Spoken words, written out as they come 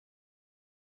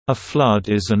A flood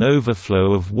is an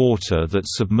overflow of water that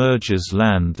submerges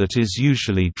land that is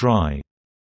usually dry.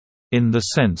 In the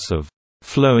sense of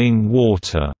flowing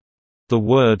water, the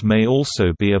word may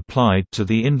also be applied to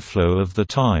the inflow of the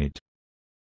tide.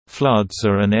 Floods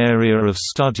are an area of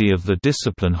study of the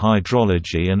discipline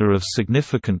hydrology and are of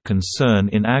significant concern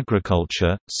in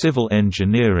agriculture, civil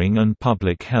engineering and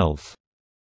public health.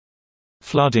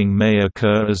 Flooding may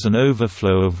occur as an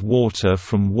overflow of water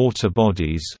from water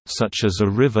bodies, such as a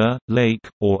river, lake,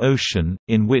 or ocean,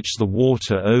 in which the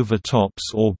water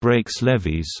overtops or breaks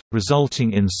levees,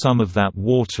 resulting in some of that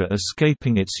water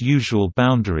escaping its usual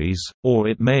boundaries, or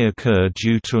it may occur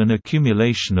due to an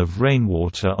accumulation of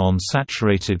rainwater on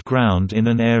saturated ground in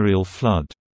an areal flood.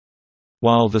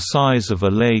 While the size of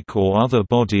a lake or other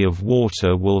body of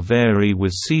water will vary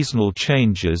with seasonal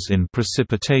changes in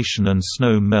precipitation and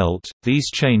snow melt, these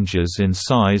changes in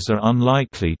size are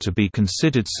unlikely to be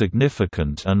considered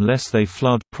significant unless they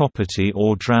flood property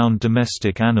or drown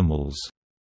domestic animals.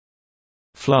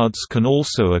 Floods can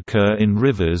also occur in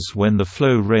rivers when the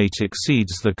flow rate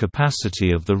exceeds the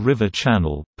capacity of the river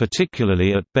channel,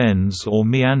 particularly at bends or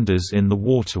meanders in the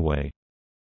waterway.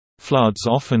 Floods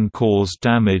often cause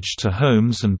damage to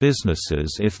homes and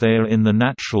businesses if they are in the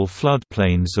natural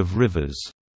floodplains of rivers.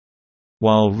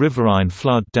 While riverine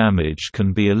flood damage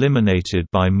can be eliminated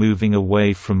by moving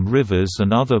away from rivers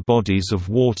and other bodies of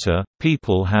water,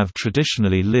 people have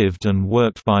traditionally lived and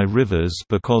worked by rivers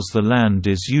because the land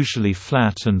is usually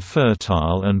flat and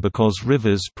fertile and because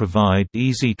rivers provide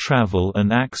easy travel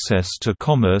and access to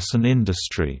commerce and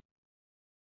industry.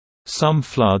 Some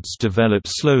floods develop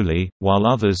slowly, while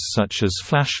others such as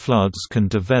flash floods can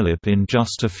develop in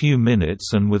just a few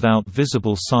minutes and without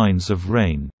visible signs of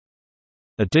rain.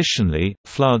 Additionally,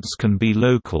 floods can be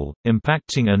local,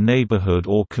 impacting a neighborhood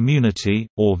or community,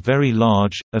 or very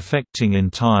large, affecting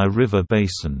entire river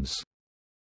basins.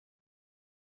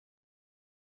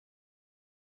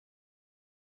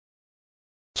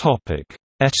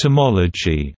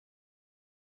 Etymology.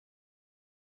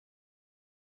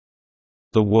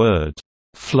 The word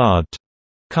 «flood»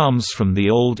 comes from the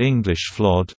Old English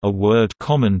flod, a word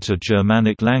common to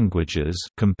Germanic languages,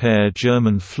 compare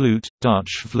German flute,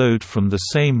 Dutch vloed, from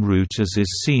the same root as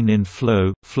is seen in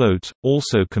flow, float,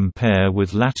 also compare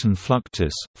with Latin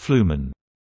fluctus, flumen.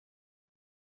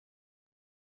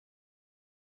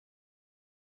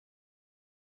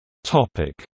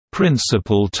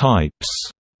 Principal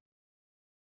types.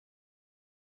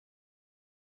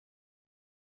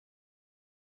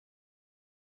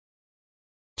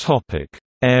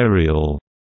 Areal.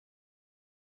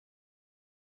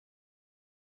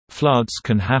 Floods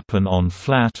can happen on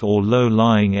flat or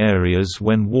low-lying areas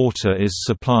when water is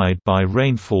supplied by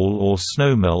rainfall or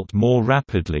snowmelt more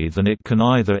rapidly than it can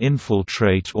either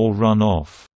infiltrate or run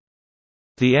off.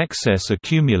 The excess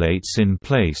accumulates in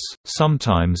place,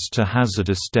 sometimes to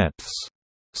hazardous depths.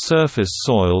 Surface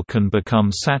soil can become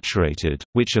saturated,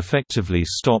 which effectively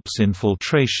stops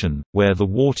infiltration, where the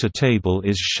water table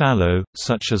is shallow,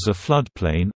 such as a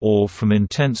floodplain, or from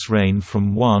intense rain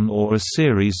from one or a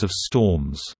series of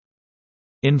storms.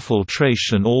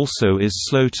 Infiltration also is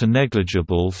slow to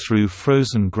negligible through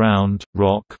frozen ground,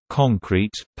 rock,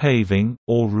 concrete, paving,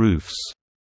 or roofs.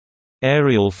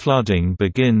 Areal flooding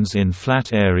begins in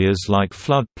flat areas like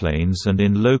floodplains and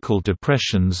in local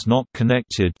depressions not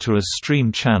connected to a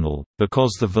stream channel,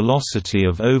 because the velocity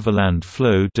of overland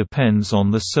flow depends on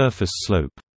the surface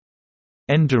slope.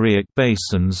 Endorheic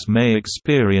basins may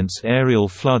experience areal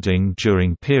flooding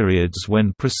during periods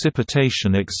when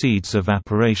precipitation exceeds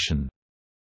evaporation.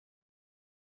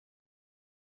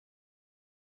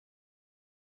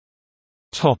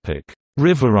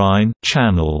 Riverine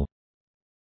channel.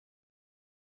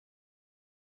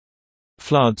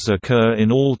 Floods occur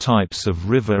in all types of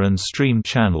river and stream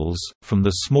channels, from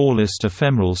the smallest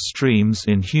ephemeral streams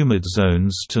in humid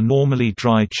zones to normally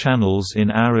dry channels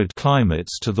in arid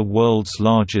climates to the world's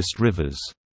largest rivers.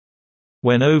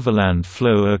 When overland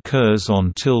flow occurs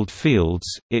on tilled fields,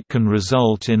 it can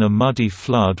result in a muddy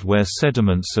flood where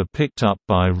sediments are picked up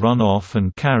by runoff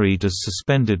and carried as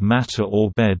suspended matter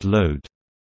or bed load.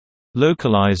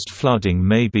 Localized flooding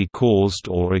may be caused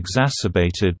or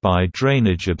exacerbated by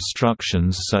drainage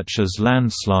obstructions such as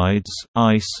landslides,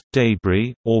 ice,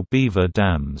 debris, or beaver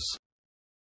dams.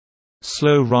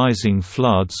 Slow-rising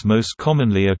floods most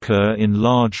commonly occur in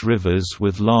large rivers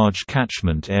with large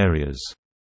catchment areas.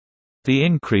 The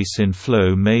increase in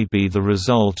flow may be the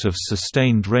result of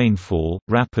sustained rainfall,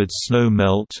 rapid snow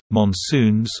melt,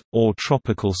 monsoons, or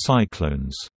tropical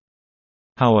cyclones.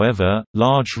 However,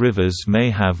 large rivers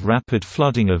may have rapid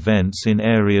flooding events in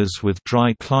areas with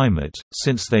dry climate,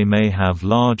 since they may have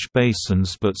large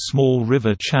basins but small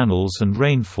river channels, and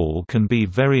rainfall can be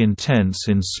very intense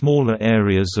in smaller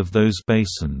areas of those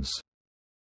basins.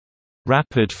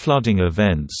 Rapid flooding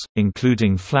events,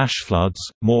 including flash floods,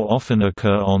 more often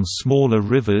occur on smaller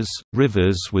rivers,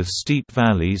 rivers with steep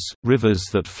valleys, rivers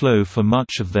that flow for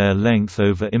much of their length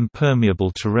over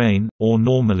impermeable terrain, or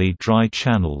normally dry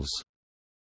channels.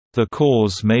 The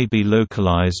cause may be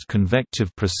localized convective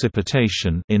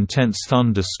precipitation, intense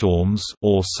thunderstorms,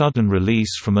 or sudden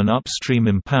release from an upstream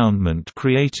impoundment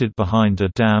created behind a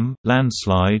dam,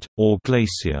 landslide, or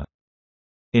glacier.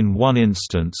 In one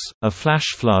instance, a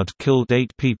flash flood killed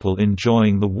 8 people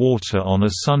enjoying the water on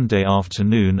a Sunday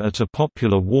afternoon at a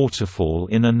popular waterfall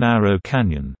in a narrow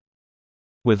canyon.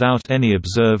 Without any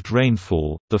observed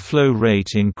rainfall, the flow rate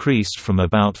increased from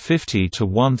about 50 to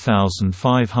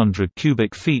 1,500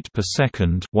 cubic feet per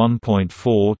second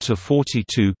 (1.4 to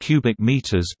 42 cubic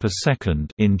meters per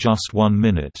second) in just 1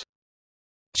 minute.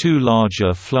 2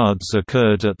 larger floods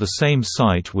occurred at the same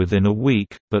site within a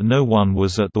week, but no one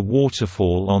was at the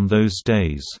waterfall on those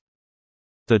days.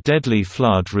 The deadly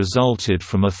flood resulted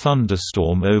from a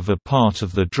thunderstorm over part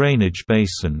of the drainage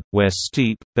basin, where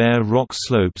steep, bare rock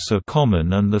slopes are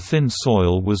common and the thin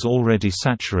soil was already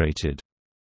saturated.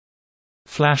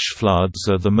 Flash floods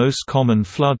are the most common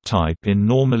flood type in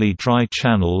normally dry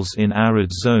channels in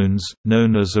arid zones,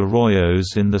 known as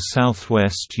arroyos in the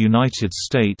southwest United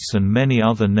States and many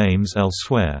other names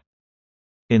elsewhere.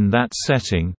 In that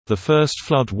setting, the first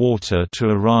flood water to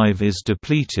arrive is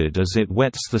depleted as it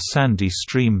wets the sandy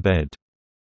stream bed.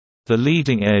 The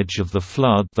leading edge of the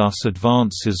flood thus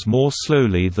advances more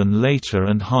slowly than later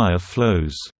and higher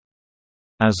flows.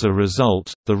 As a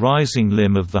result, the rising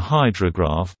limb of the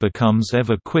hydrograph becomes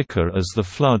ever quicker as the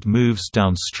flood moves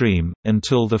downstream,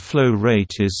 until the flow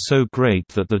rate is so great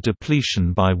that the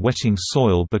depletion by wetting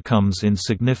soil becomes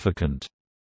insignificant.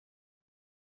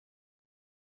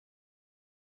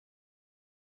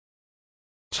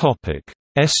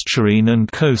 Estuarine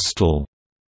and coastal.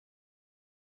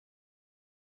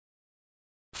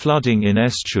 Flooding in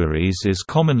estuaries is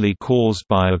commonly caused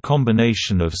by a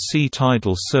combination of sea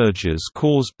tidal surges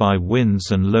caused by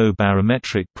winds and low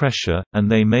barometric pressure,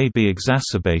 and they may be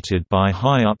exacerbated by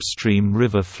high upstream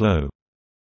river flow.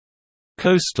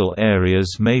 Coastal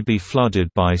areas may be flooded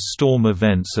by storm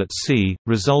events at sea,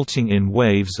 resulting in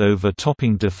waves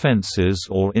overtopping defenses,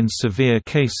 or in severe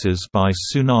cases by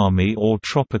tsunami or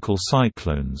tropical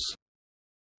cyclones.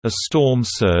 A storm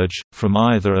surge, from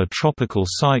either a tropical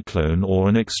cyclone or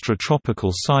an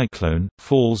extratropical cyclone,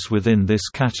 falls within this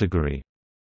category.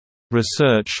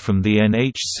 Research from the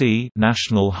NHC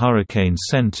National Hurricane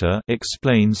Center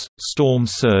explains, storm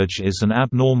surge is an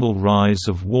abnormal rise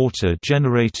of water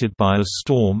generated by a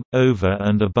storm, over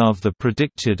and above the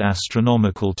predicted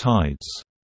astronomical tides.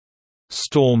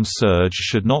 Storm surge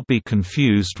should not be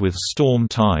confused with storm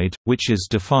tide, which is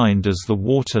defined as the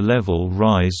water level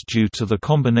rise due to the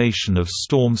combination of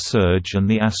storm surge and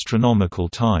the astronomical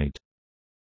tide.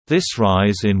 This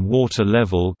rise in water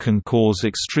level can cause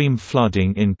extreme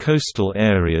flooding in coastal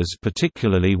areas,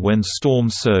 particularly when storm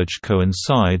surge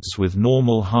coincides with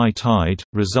normal high tide,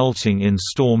 resulting in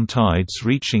storm tides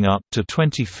reaching up to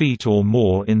 20 feet or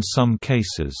more in some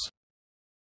cases.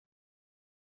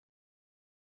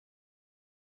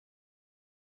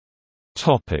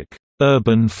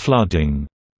 Urban flooding.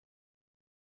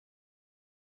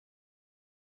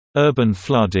 Urban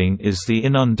flooding is the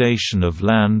inundation of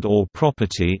land or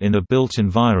property in a built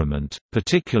environment,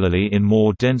 particularly in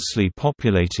more densely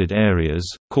populated areas,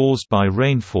 caused by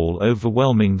rainfall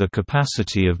overwhelming the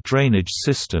capacity of drainage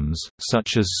systems,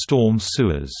 such as storm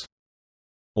sewers.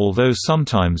 Although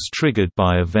sometimes triggered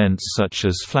by events such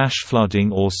as flash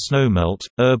flooding or snowmelt,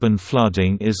 urban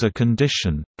flooding is a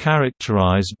condition,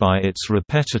 characterized by its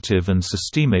repetitive and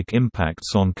systemic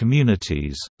impacts on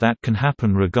communities, that can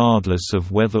happen regardless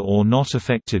of whether or not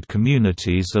affected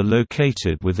communities are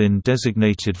located within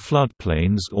designated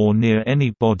floodplains or near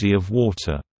any body of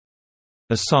water.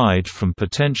 Aside from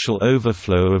potential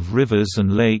overflow of rivers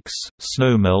and lakes,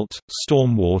 snowmelt,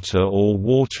 stormwater or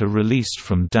water released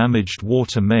from damaged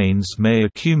water mains may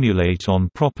accumulate on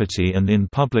property and in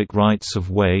public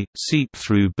rights-of-way, seep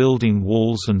through building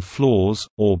walls and floors,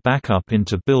 or back up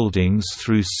into buildings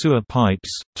through sewer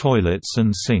pipes, toilets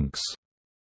and sinks.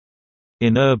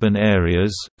 In urban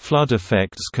areas, flood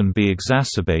effects can be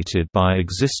exacerbated by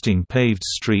existing paved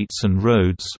streets and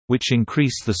roads, which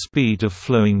increase the speed of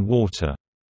flowing water.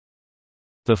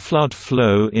 The flood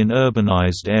flow in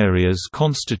urbanized areas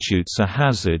constitutes a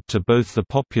hazard to both the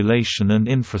population and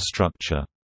infrastructure.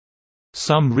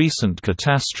 Some recent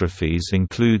catastrophes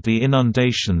include the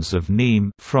inundations of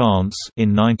Nîmes, France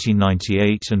in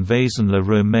 1998 and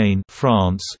Vaison-la-Romaine,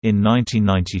 France in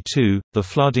 1992, the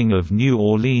flooding of New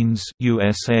Orleans,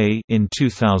 USA in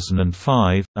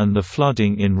 2005, and the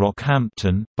flooding in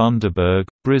Rockhampton, Bundaberg,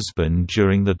 Brisbane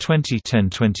during the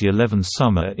 2010-2011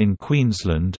 summer in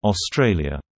Queensland,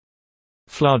 Australia.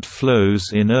 Flood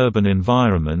flows in urban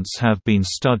environments have been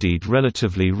studied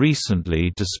relatively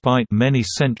recently despite many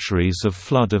centuries of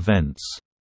flood events.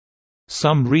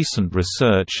 Some recent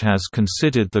research has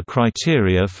considered the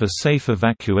criteria for safe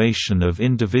evacuation of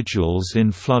individuals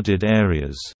in flooded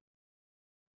areas.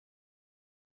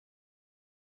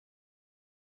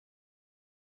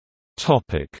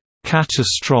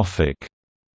 Catastrophic.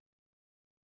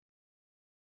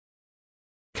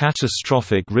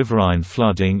 Catastrophic riverine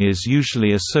flooding is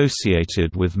usually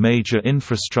associated with major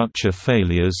infrastructure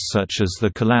failures such as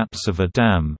the collapse of a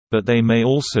dam, but they may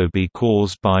also be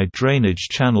caused by drainage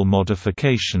channel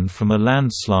modification from a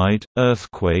landslide,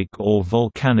 earthquake or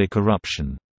volcanic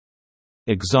eruption.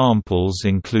 Examples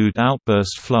include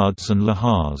outburst floods and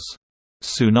lahars.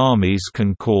 Tsunamis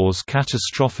can cause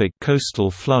catastrophic coastal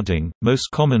flooding, most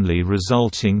commonly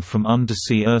resulting from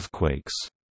undersea earthquakes.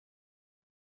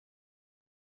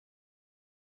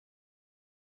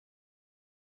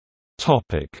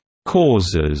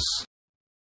 Causes.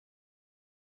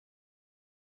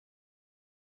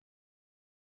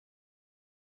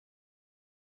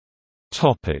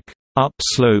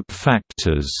 Upslope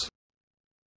factors.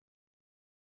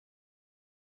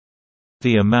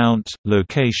 The amount,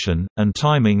 location, and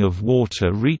timing of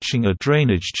water reaching a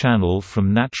drainage channel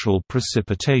from natural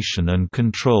precipitation and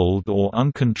controlled or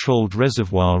uncontrolled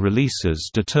reservoir releases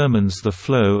determines the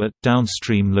flow at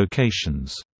downstream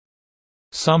locations.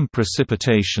 Some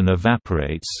precipitation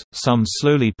evaporates, some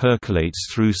slowly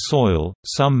percolates through soil,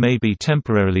 some may be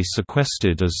temporarily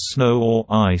sequestered as snow or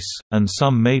ice, and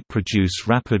some may produce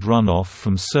rapid runoff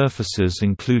from surfaces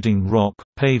including rock,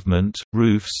 pavement,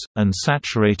 roofs, and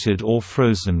saturated or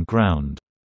frozen ground.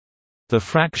 The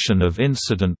fraction of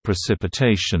incident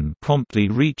precipitation promptly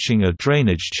reaching a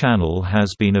drainage channel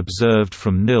has been observed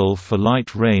from nil for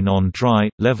light rain on dry,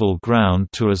 level ground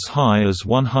to as high as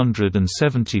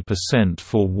 170%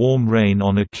 for warm rain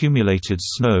on accumulated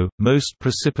snow. Most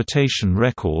precipitation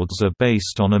records are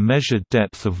based on a measured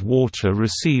depth of water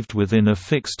received within a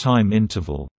fixed time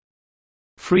interval.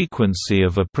 Frequency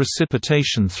of a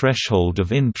precipitation threshold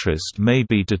of interest may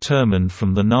be determined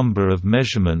from the number of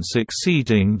measurements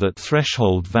exceeding that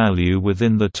threshold value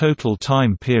within the total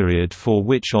time period for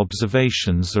which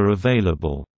observations are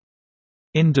available.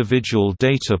 Individual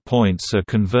data points are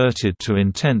converted to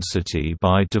intensity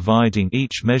by dividing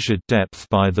each measured depth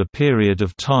by the period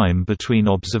of time between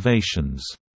observations.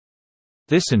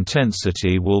 This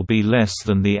intensity will be less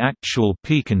than the actual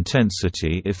peak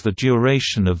intensity if the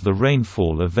duration of the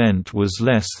rainfall event was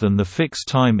less than the fixed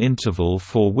time interval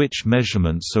for which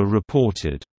measurements are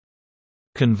reported.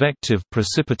 Convective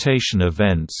precipitation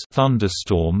events,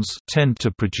 thunderstorms, tend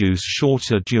to produce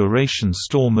shorter duration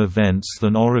storm events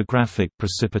than orographic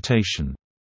precipitation.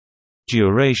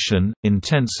 Duration,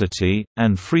 intensity,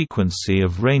 and frequency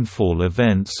of rainfall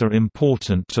events are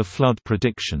important to flood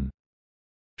prediction.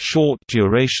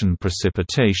 Short-duration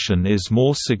precipitation is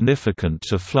more significant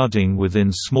to flooding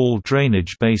within small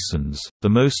drainage basins.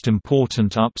 The most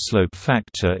important upslope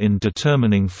factor in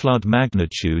determining flood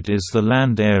magnitude is the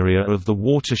land area of the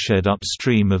watershed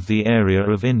upstream of the area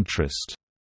of interest.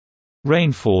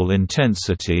 Rainfall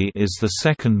intensity is the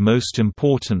second most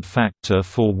important factor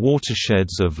for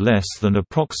watersheds of less than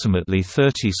approximately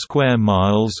 30 square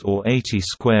miles or 80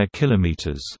 square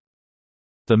kilometers.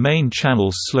 The main channel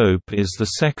slope is the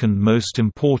second most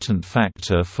important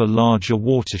factor for larger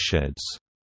watersheds.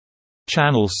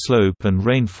 Channel slope and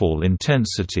rainfall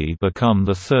intensity become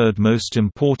the third most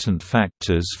important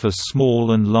factors for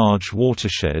small and large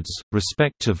watersheds,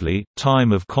 respectively.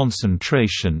 Time of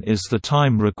concentration is the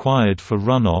time required for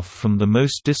runoff from the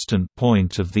most distant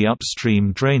point of the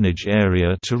upstream drainage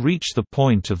area to reach the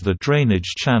point of the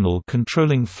drainage channel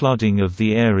controlling flooding of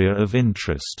the area of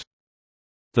interest.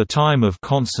 The time of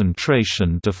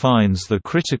concentration defines the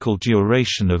critical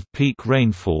duration of peak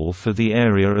rainfall for the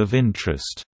area of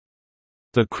interest.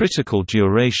 The critical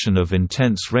duration of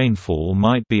intense rainfall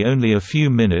might be only a few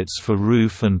minutes for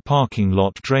roof and parking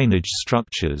lot drainage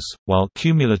structures, while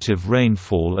cumulative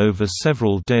rainfall over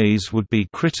several days would be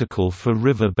critical for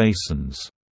river basins.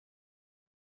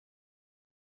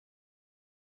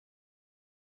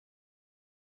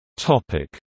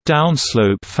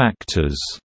 Downslope factors.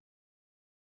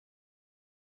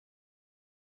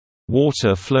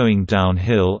 Water flowing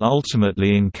downhill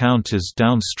ultimately encounters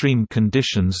downstream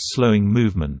conditions slowing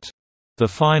movement. The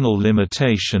final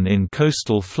limitation in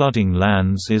coastal flooding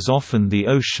lands is often the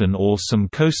ocean or some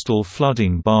coastal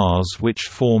flooding bars which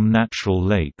form natural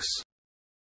lakes.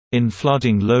 In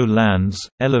flooding low lands,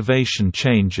 elevation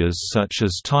changes such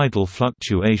as tidal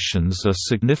fluctuations are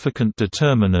significant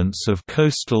determinants of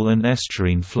coastal and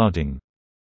estuarine flooding.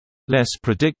 Less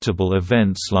predictable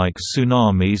events like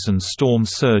tsunamis and storm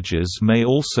surges may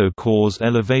also cause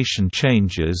elevation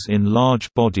changes in large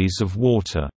bodies of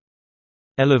water.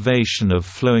 Elevation of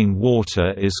flowing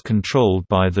water is controlled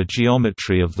by the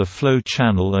geometry of the flow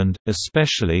channel and,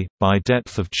 especially, by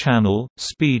depth of channel,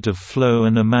 speed of flow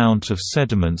and amount of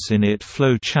sediments in it.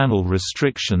 Flow channel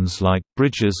restrictions like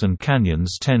bridges and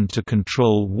canyons tend to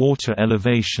control water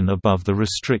elevation above the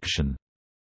restriction.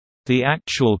 The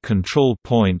actual control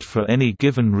point for any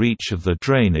given reach of the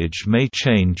drainage may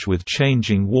change with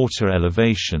changing water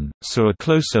elevation, so a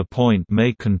closer point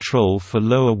may control for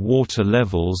lower water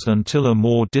levels until a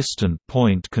more distant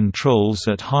point controls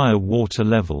at higher water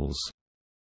levels.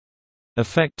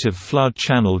 Effective flood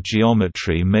channel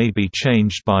geometry may be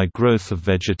changed by growth of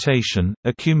vegetation,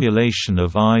 accumulation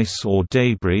of ice or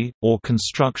debris, or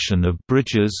construction of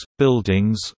bridges,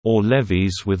 buildings, or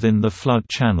levees within the flood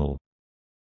channel.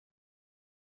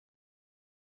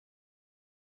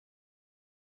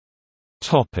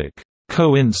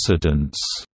 Coincidence.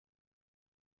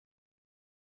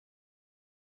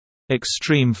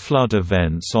 Extreme flood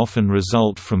events often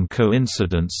result from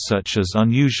coincidence such as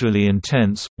unusually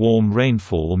intense, warm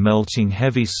rainfall melting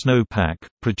heavy snowpack,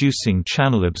 producing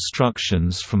channel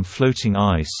obstructions from floating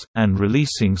ice, and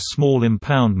releasing small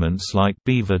impoundments like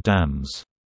beaver dams.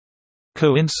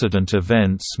 Coincident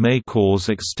events may cause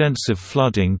extensive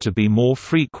flooding to be more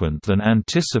frequent than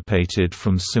anticipated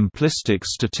from simplistic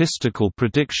statistical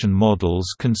prediction models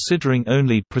considering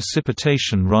only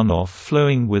precipitation runoff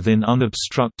flowing within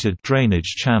unobstructed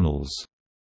drainage channels.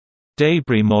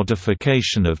 Debris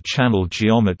modification of channel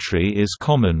geometry is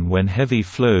common when heavy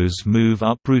flows move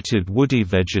uprooted woody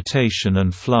vegetation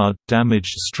and flood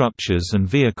damaged structures and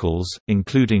vehicles,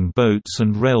 including boats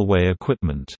and railway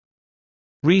equipment.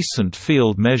 Recent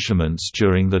field measurements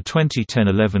during the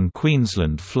 2010–11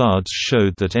 Queensland floods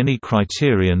showed that any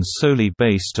criterion solely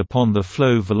based upon the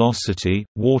flow velocity,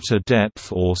 water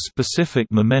depth or specific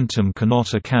momentum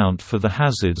cannot account for the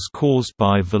hazards caused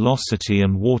by velocity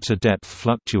and water depth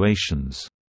fluctuations.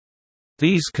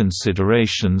 These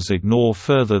considerations ignore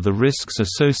further the risks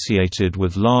associated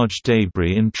with large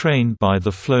debris entrained by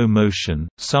the flow motion.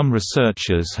 Some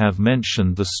researchers have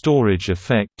mentioned the storage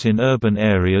effect in urban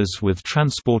areas with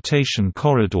transportation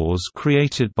corridors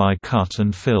created by cut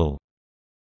and fill.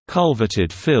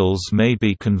 Culverted fills may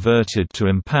be converted to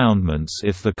impoundments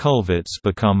if the culverts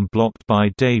become blocked by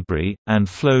debris, and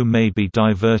flow may be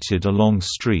diverted along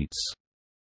streets.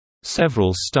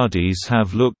 Several studies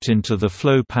have looked into the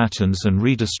flow patterns and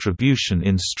redistribution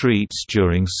in streets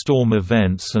during storm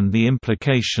events and the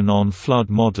implication on flood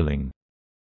modeling.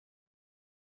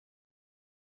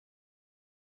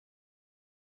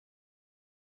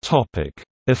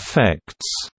 Effects.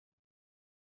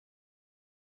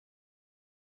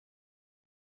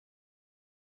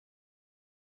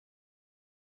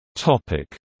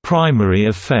 Primary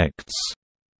effects.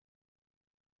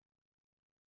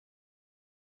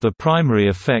 The primary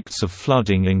effects of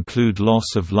flooding include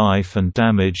loss of life and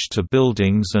damage to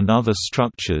buildings and other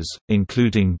structures,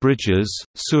 including bridges,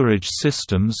 sewerage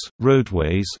systems,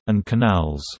 roadways, and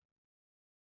canals.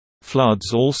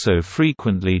 Floods also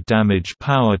frequently damage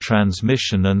power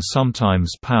transmission and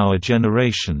sometimes power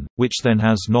generation, which then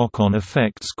has knock-on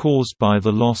effects caused by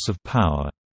the loss of power.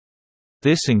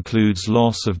 This includes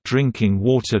loss of drinking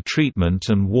water treatment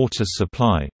and water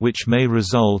supply, which may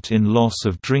result in loss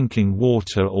of drinking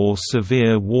water or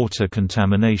severe water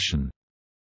contamination.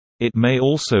 It may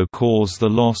also cause the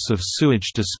loss of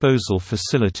sewage disposal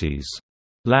facilities.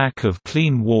 Lack of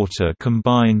clean water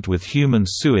combined with human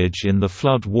sewage in the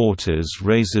flood waters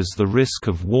raises the risk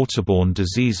of waterborne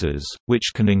diseases,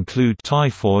 which can include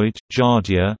typhoid,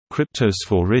 giardia,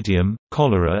 cryptosporidium,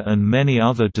 cholera and many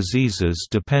other diseases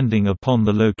depending upon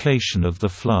the location of the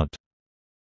flood.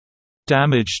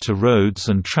 Damage to roads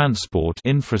and transport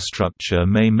infrastructure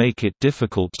may make it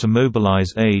difficult to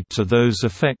mobilize aid to those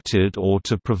affected or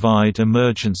to provide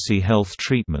emergency health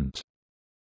treatment.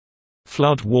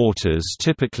 Flood waters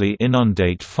typically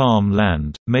inundate farm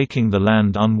land, making the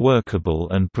land unworkable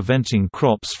and preventing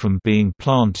crops from being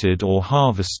planted or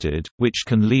harvested, which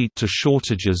can lead to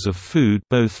shortages of food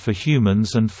both for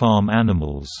humans and farm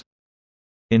animals.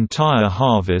 Entire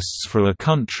harvests for a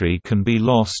country can be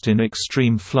lost in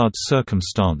extreme flood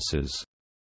circumstances.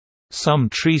 Some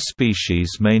tree species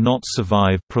may not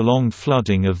survive prolonged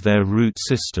flooding of their root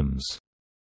systems.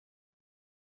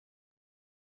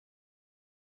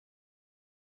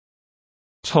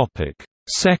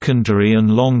 Secondary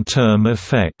and long-term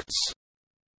effects.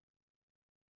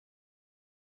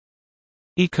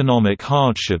 Economic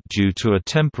hardship due to a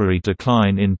temporary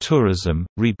decline in tourism,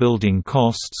 rebuilding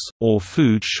costs, or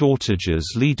food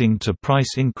shortages leading to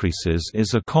price increases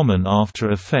is a common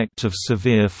after-effect of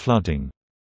severe flooding.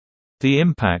 The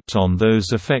impact on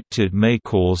those affected may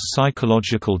cause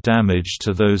psychological damage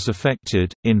to those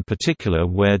affected, in particular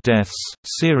where deaths,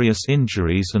 serious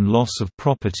injuries and loss of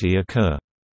property occur.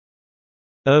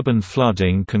 Urban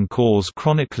flooding can cause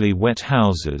chronically wet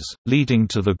houses, leading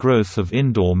to the growth of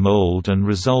indoor mold and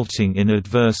resulting in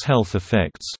adverse health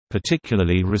effects,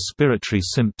 particularly respiratory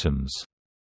symptoms.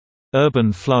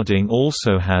 Urban flooding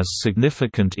also has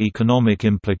significant economic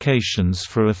implications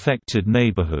for affected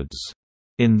neighborhoods.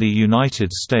 In the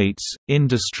United States,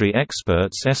 industry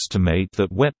experts estimate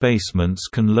that wet basements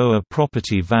can lower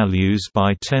property values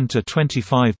by 10 to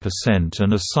 25%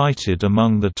 and are cited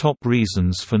among the top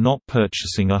reasons for not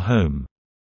purchasing a home.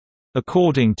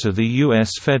 According to the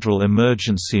U.S. Federal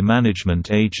Emergency Management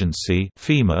Agency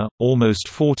 (FEMA), almost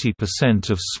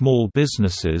 40% of small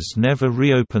businesses never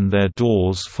reopen their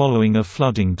doors following a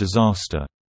flooding disaster.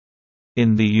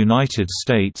 In the United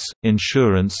States,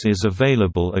 insurance is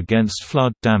available against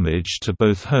flood damage to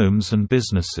both homes and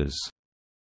businesses.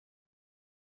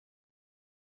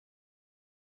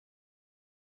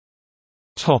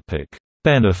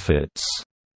 Benefits.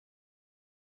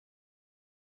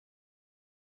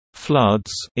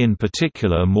 Floods, in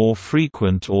particular more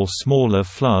frequent or smaller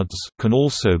floods, can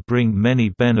also bring many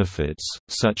benefits,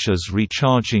 such as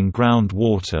recharging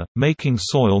groundwater, making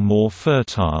soil more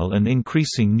fertile and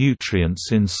increasing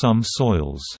nutrients in some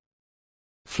soils.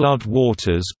 Flood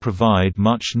waters provide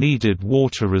much-needed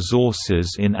water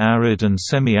resources in arid and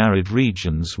semi-arid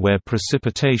regions where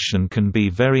precipitation can be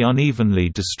very unevenly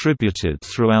distributed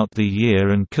throughout the year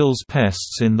and kills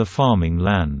pests in the farming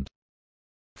land.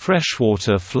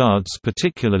 Freshwater floods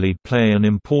particularly play an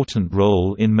important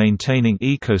role in maintaining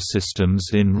ecosystems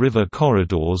in river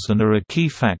corridors and are a key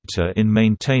factor in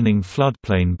maintaining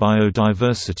floodplain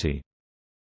biodiversity.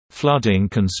 Flooding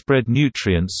can spread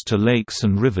nutrients to lakes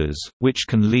and rivers, which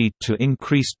can lead to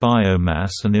increased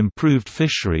biomass and improved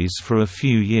fisheries for a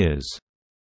few years.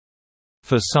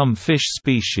 For some fish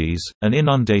species, an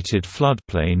inundated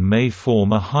floodplain may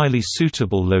form a highly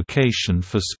suitable location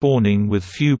for spawning with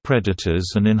few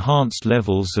predators and enhanced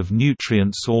levels of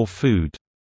nutrients or food.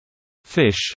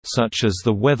 Fish, such as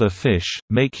the weather fish,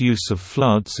 make use of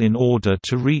floods in order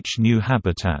to reach new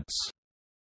habitats.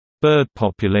 Bird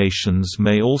populations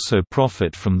may also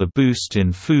profit from the boost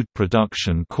in food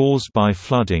production caused by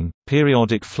flooding.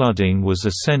 Periodic flooding was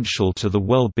essential to the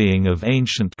well-being of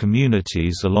ancient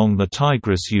communities along the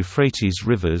Tigris-Euphrates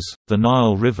rivers, the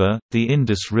Nile River, the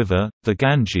Indus River, the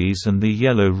Ganges and the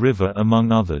Yellow River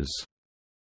among others.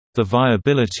 The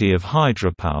viability of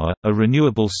hydropower, a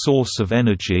renewable source of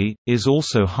energy, is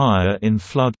also higher in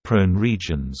flood-prone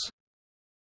regions.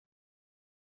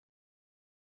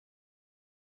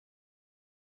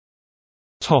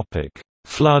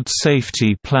 Flood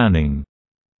safety planning.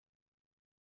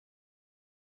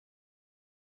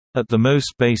 At the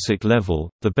most basic level,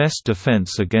 the best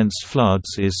defense against floods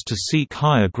is to seek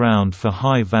higher ground for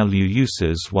high-value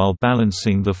uses while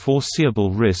balancing the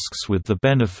foreseeable risks with the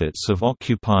benefits of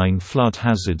occupying flood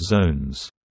hazard zones.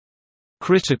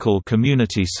 Critical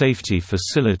community safety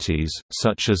facilities,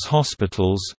 such as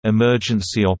hospitals,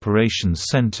 emergency operations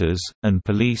centers, and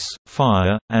police,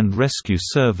 fire, and rescue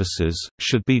services,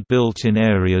 should be built in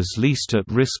areas least at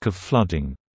risk of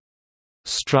flooding.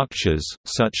 Structures,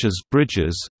 such as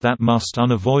bridges, that must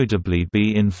unavoidably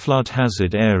be in flood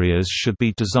hazard areas should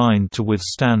be designed to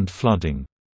withstand flooding.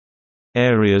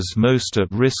 Areas most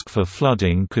at risk for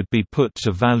flooding could be put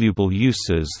to valuable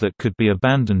uses that could be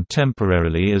abandoned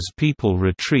temporarily as people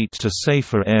retreat to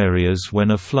safer areas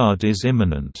when a flood is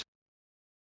imminent.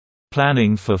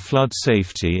 Planning for flood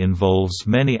safety involves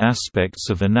many aspects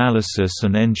of analysis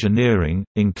and engineering,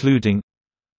 including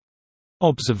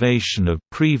observation of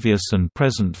previous and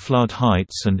present flood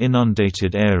heights and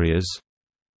inundated areas,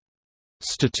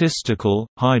 statistical,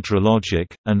 hydrologic,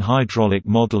 and hydraulic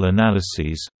model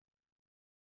analyses,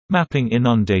 mapping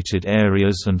inundated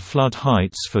areas and flood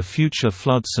heights for future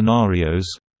flood scenarios,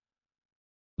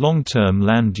 long-term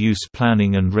land use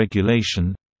planning and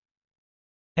regulation,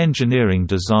 engineering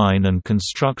design and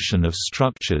construction of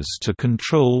structures to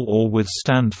control or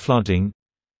withstand flooding,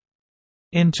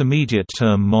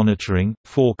 intermediate-term monitoring,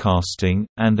 forecasting,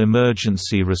 and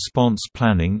emergency response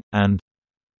planning, and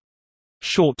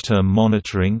short-term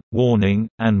monitoring, warning,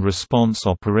 and response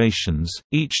operations.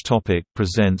 Each topic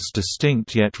presents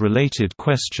distinct yet related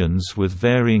questions with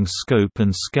varying scope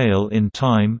and scale in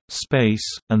time, space,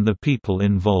 and the people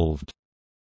involved.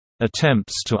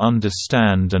 Attempts to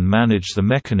understand and manage the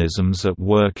mechanisms at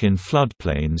work in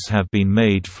floodplains have been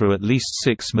made for at least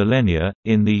 6 millennia.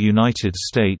 In the United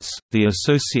States, the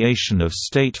Association of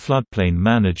State Floodplain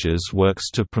Managers works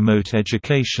to promote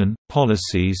education,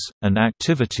 policies, and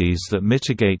activities that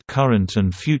mitigate current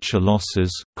and future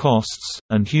losses, costs,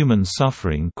 and human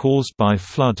suffering caused by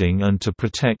flooding and to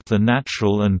protect the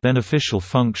natural and beneficial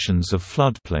functions of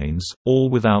floodplains, all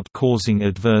without causing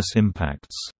adverse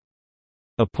impacts.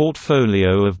 A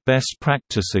portfolio of best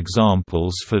practice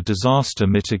examples for disaster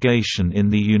mitigation in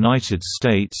the United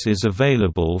States is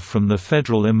available from the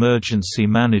Federal Emergency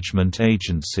Management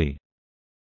Agency.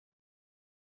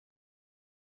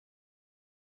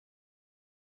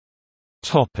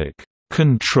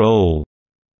 Control.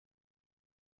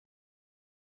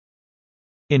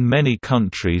 In many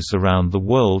countries around the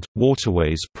world,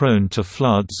 waterways prone to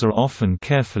floods are often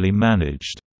carefully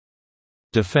managed.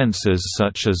 Defenses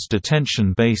such as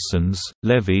detention basins,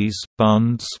 levees,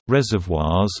 bunds,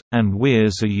 reservoirs, and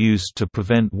weirs are used to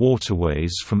prevent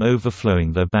waterways from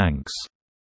overflowing their banks.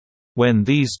 When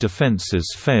these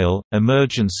defenses fail,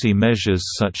 emergency measures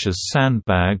such as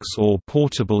sandbags or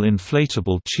portable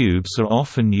inflatable tubes are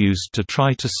often used to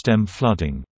try to stem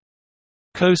flooding.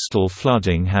 Coastal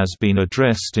flooding has been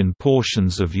addressed in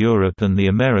portions of Europe and the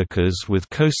Americas with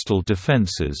coastal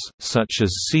defenses, such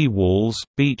as sea walls,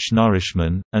 beach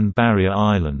nourishment, and barrier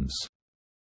islands.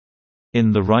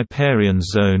 In the riparian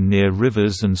zone near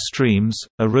rivers and streams,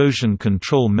 erosion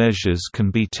control measures can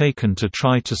be taken to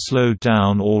try to slow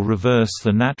down or reverse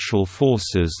the natural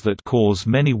forces that cause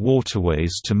many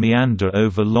waterways to meander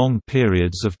over long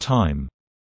periods of time.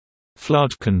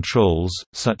 Flood controls,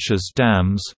 such as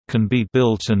dams, can be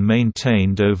built and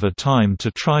maintained over time to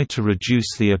try to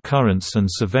reduce the occurrence and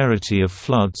severity of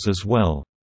floods as well.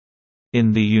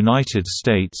 In the United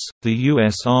States, the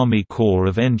U.S. Army Corps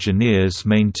of Engineers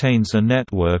maintains a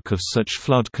network of such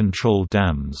flood control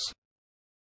dams.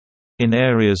 In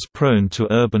areas prone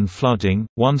to urban flooding,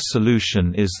 one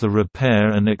solution is the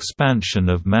repair and expansion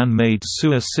of man-made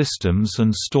sewer systems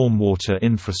and stormwater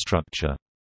infrastructure.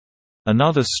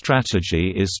 Another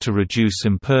strategy is to reduce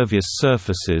impervious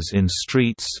surfaces in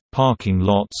streets, parking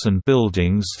lots and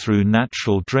buildings through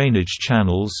natural drainage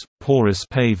channels, porous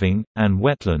paving, and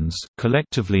wetlands,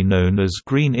 collectively known as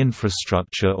green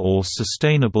infrastructure or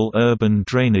sustainable urban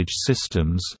drainage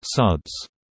systems (SUDS).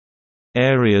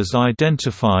 Areas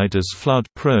identified as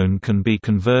flood-prone can be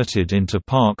converted into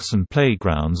parks and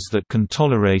playgrounds that can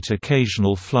tolerate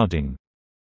occasional flooding.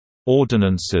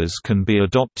 Ordinances can be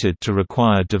adopted to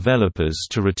require developers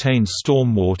to retain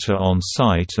stormwater on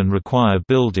site and require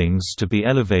buildings to be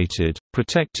elevated,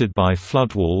 protected by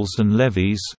floodwalls and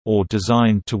levees, or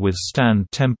designed to withstand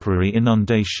temporary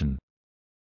inundation.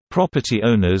 Property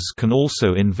owners can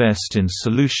also invest in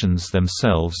solutions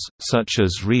themselves, such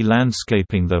as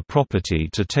re-landscaping their property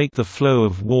to take the flow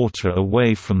of water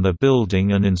away from the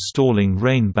building and installing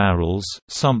rain barrels,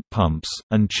 sump pumps,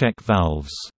 and check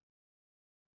valves.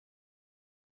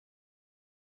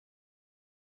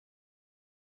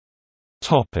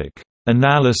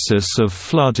 Analysis of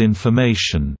flood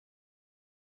information.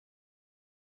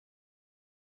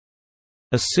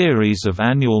 A series of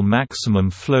annual maximum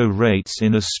flow rates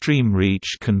in a stream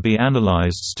reach can be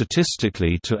analyzed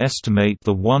statistically to estimate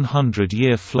the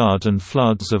 100-year flood and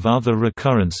floods of other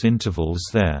recurrence intervals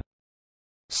there.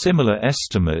 Similar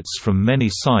estimates from many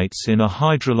sites in a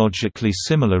hydrologically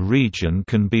similar region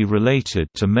can be related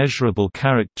to measurable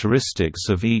characteristics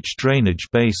of each drainage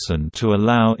basin to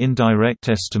allow indirect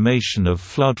estimation of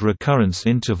flood recurrence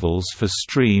intervals for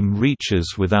stream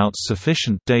reaches without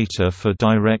sufficient data for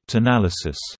direct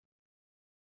analysis.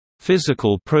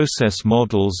 Physical process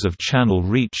models of channel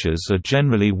reaches are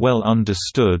generally well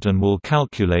understood and will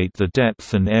calculate the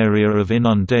depth and area of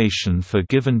inundation for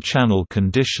given channel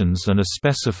conditions and a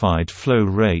specified flow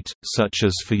rate, such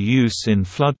as for use in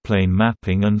floodplain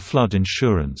mapping and flood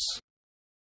insurance.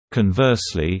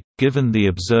 Conversely, given the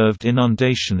observed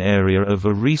inundation area of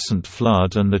a recent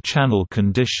flood and the channel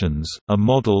conditions, a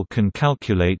model can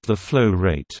calculate the flow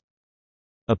rate.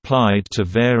 Applied to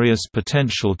various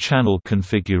potential channel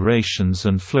configurations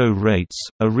and flow rates,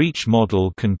 a reach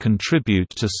model can contribute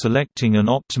to selecting an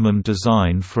optimum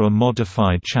design for a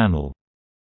modified channel.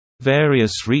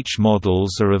 Various reach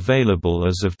models are available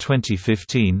as of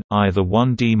 2015, either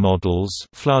 1D models,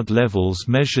 flood levels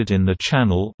measured in the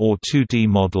channel, or 2D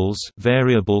models,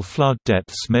 variable flood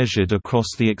depths measured across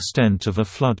the extent of a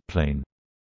floodplain.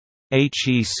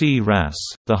 HEC-RAS,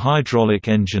 the Hydraulic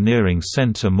Engineering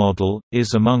Center model,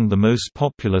 is among the most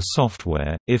popular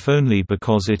software, if only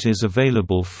because it is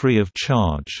available free of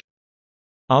charge.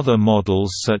 Other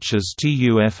models such as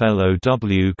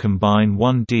TUFLOW combine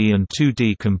 1D and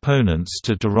 2D components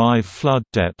to derive flood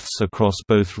depths across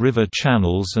both river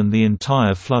channels and the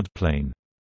entire floodplain.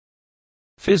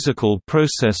 Physical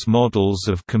process models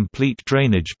of complete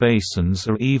drainage basins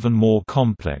are even more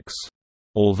complex.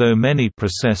 Although many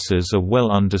processes are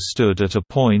well understood at a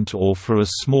point or for a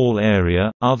small area,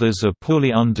 others are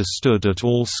poorly understood at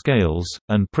all scales,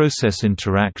 and process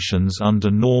interactions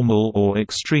under normal or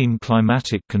extreme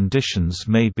climatic conditions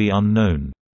may be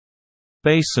unknown.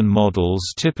 Basin models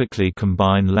typically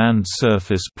combine land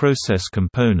surface process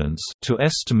components to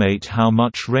estimate how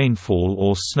much rainfall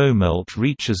or snowmelt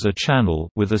reaches a channel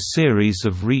with a series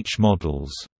of reach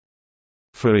models.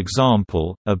 For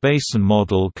example, a basin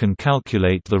model can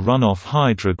calculate the runoff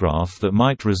hydrograph that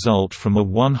might result from a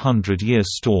 100-year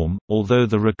storm, although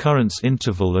the recurrence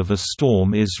interval of a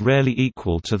storm is rarely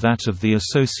equal to that of the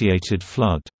associated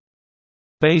flood.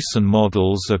 Basin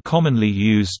models are commonly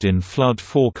used in flood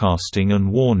forecasting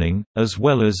and warning, as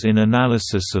well as in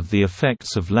analysis of the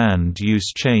effects of land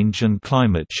use change and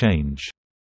climate change.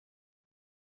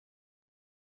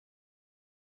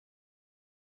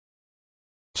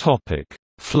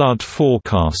 Flood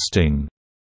forecasting.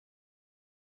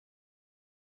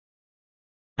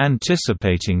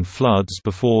 Anticipating floods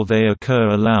before they occur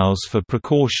allows for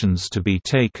precautions to be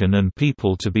taken and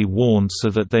people to be warned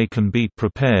so that they can be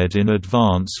prepared in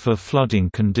advance for flooding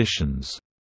conditions.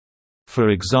 For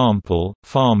example,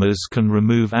 farmers can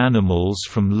remove animals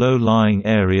from low-lying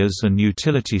areas and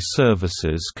utility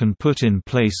services can put in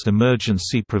place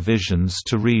emergency provisions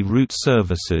to re-route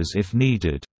services if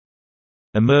needed.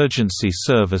 Emergency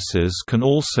services can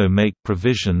also make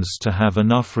provisions to have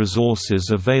enough resources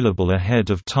available ahead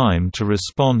of time to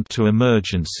respond to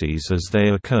emergencies as they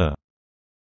occur.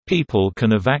 People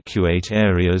can evacuate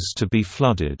areas to be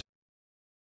flooded.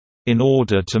 In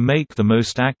order to make the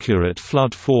most accurate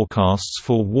flood forecasts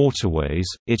for waterways,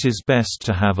 it is best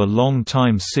to have a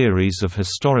long-time series of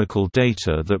historical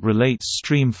data that relates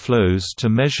stream flows to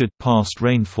measured past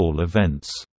rainfall events.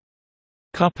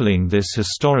 Coupling this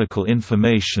historical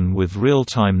information with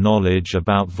real-time knowledge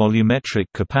about volumetric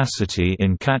capacity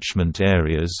in catchment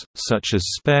areas, such as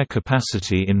spare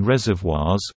capacity in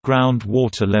reservoirs, ground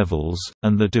water levels,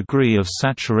 and the degree of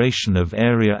saturation of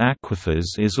area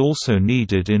aquifers is also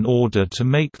needed in order to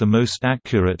make the most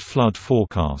accurate flood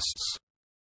forecasts.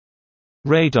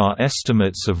 Radar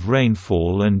estimates of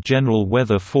rainfall and general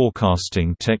weather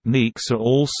forecasting techniques are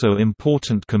also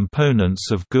important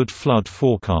components of good flood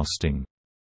forecasting.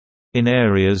 In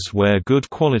areas where good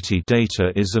quality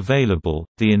data is available,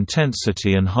 the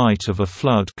intensity and height of a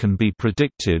flood can be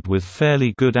predicted with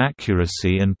fairly good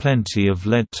accuracy and plenty of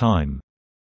lead time.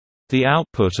 The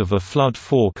output of a flood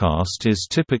forecast is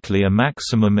typically a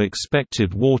maximum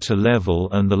expected water level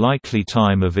and the likely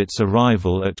time of its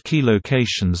arrival at key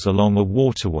locations along a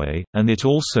waterway, and it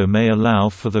also may allow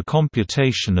for the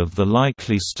computation of the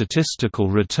likely statistical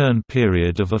return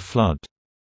period of a flood.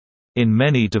 In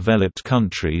many developed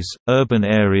countries, urban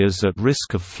areas at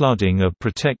risk of flooding are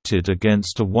protected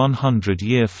against a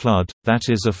 100-year flood, that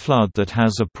is a flood that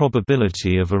has a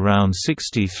probability of around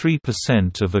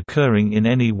 63% of occurring in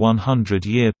any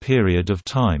 100-year period of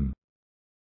time.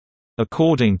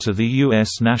 According to the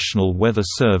U.S. National Weather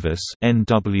Service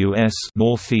 (NWS)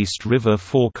 Northeast River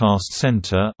Forecast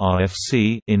Center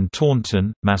 (RFC) in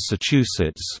Taunton,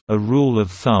 Massachusetts, a rule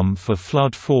of thumb for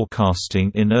flood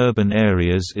forecasting in urban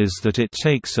areas is that it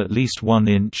takes at least 1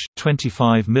 inch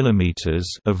 (25 mm)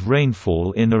 of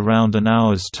rainfall in around an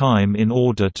hour's time in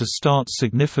order to start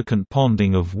significant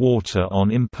ponding of water on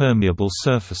impermeable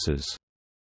surfaces.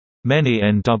 Many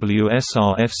NWS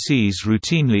RFCs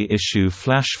routinely issue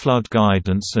flash flood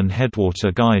guidance and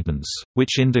headwater guidance,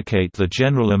 which indicate the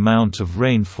general amount of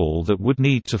rainfall that would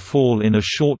need to fall in a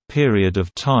short period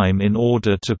of time in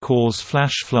order to cause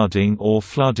flash flooding or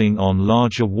flooding on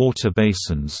larger water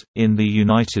basins. In the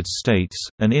United States,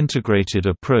 an integrated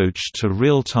approach to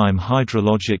real-time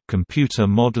hydrologic computer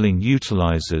modeling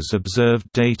utilizes observed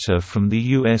data from the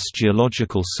U.S.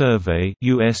 Geological Survey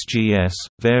 (USGS),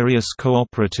 various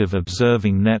cooperative of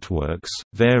observing networks,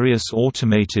 various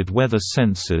automated weather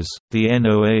sensors, the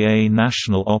NOAA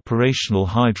National Operational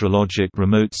Hydrologic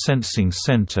Remote Sensing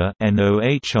Center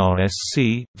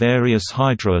 (NOHRSC), various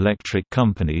hydroelectric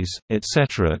companies,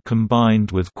 etc.,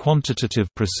 combined with quantitative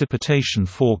precipitation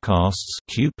forecasts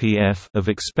 (QPF) of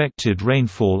expected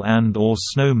rainfall and/or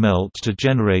snow melt to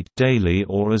generate daily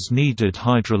or as needed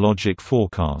hydrologic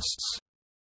forecasts.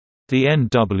 The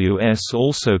NWS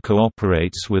also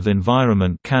cooperates with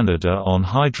Environment Canada on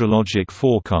hydrologic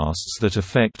forecasts that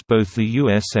affect both the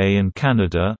USA and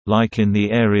Canada, like in the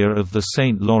area of the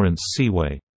St. Lawrence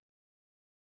Seaway.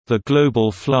 The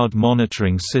Global Flood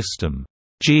Monitoring System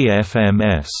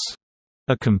 (GFMS),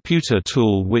 a computer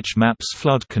tool which maps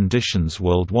flood conditions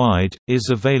worldwide, is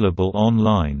available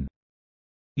online.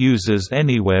 Users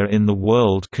anywhere in the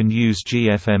world can use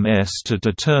GFMS to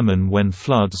determine when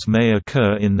floods may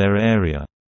occur in their area.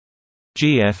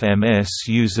 GFMS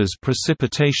uses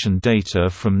precipitation data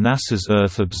from NASA's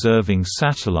Earth-observing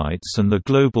satellites and the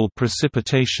Global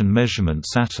Precipitation Measurement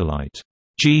Satellite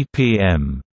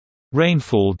 (GPM).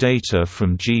 Rainfall data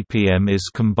from GPM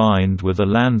is combined with a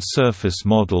land surface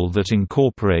model that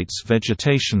incorporates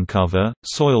vegetation cover,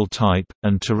 soil type,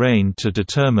 and terrain to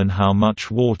determine how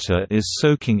much water is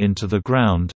soaking into the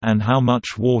ground, and how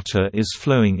much water is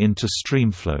flowing into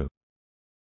streamflow.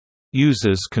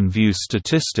 Users can view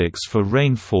statistics for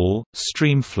rainfall,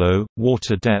 streamflow,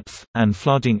 water depth, and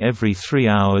flooding every 3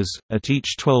 hours, at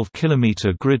each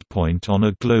 12-kilometer grid point on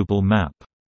a global map.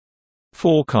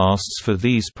 Forecasts for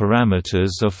these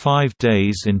parameters are 5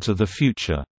 days into the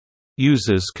future.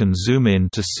 Users can zoom in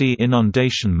to see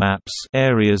inundation maps,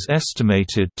 areas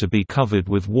estimated to be covered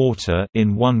with water,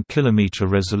 in 1 km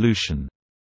resolution.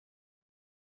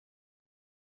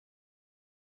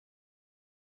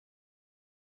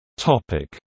 Topic: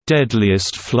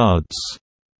 Deadliest floods.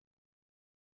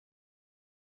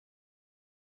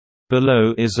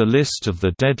 Below is a list of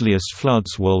the deadliest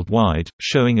floods worldwide,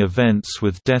 showing events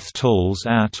with death tolls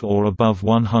at or above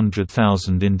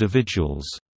 100,000 individuals.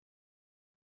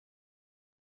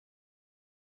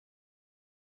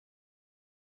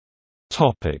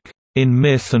 In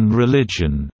myth and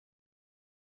religion.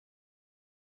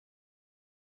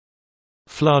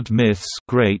 Flood myths,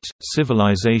 great,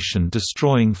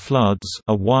 civilization-destroying floods,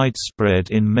 are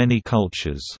widespread in many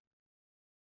cultures.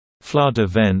 Flood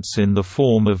events in the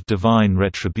form of divine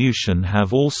retribution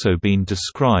have also been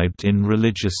described in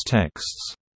religious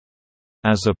texts.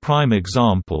 As a prime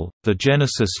example, the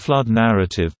Genesis flood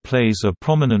narrative plays a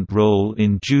prominent role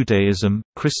in Judaism,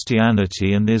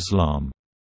 Christianity and Islam.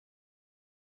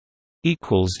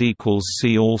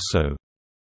 See also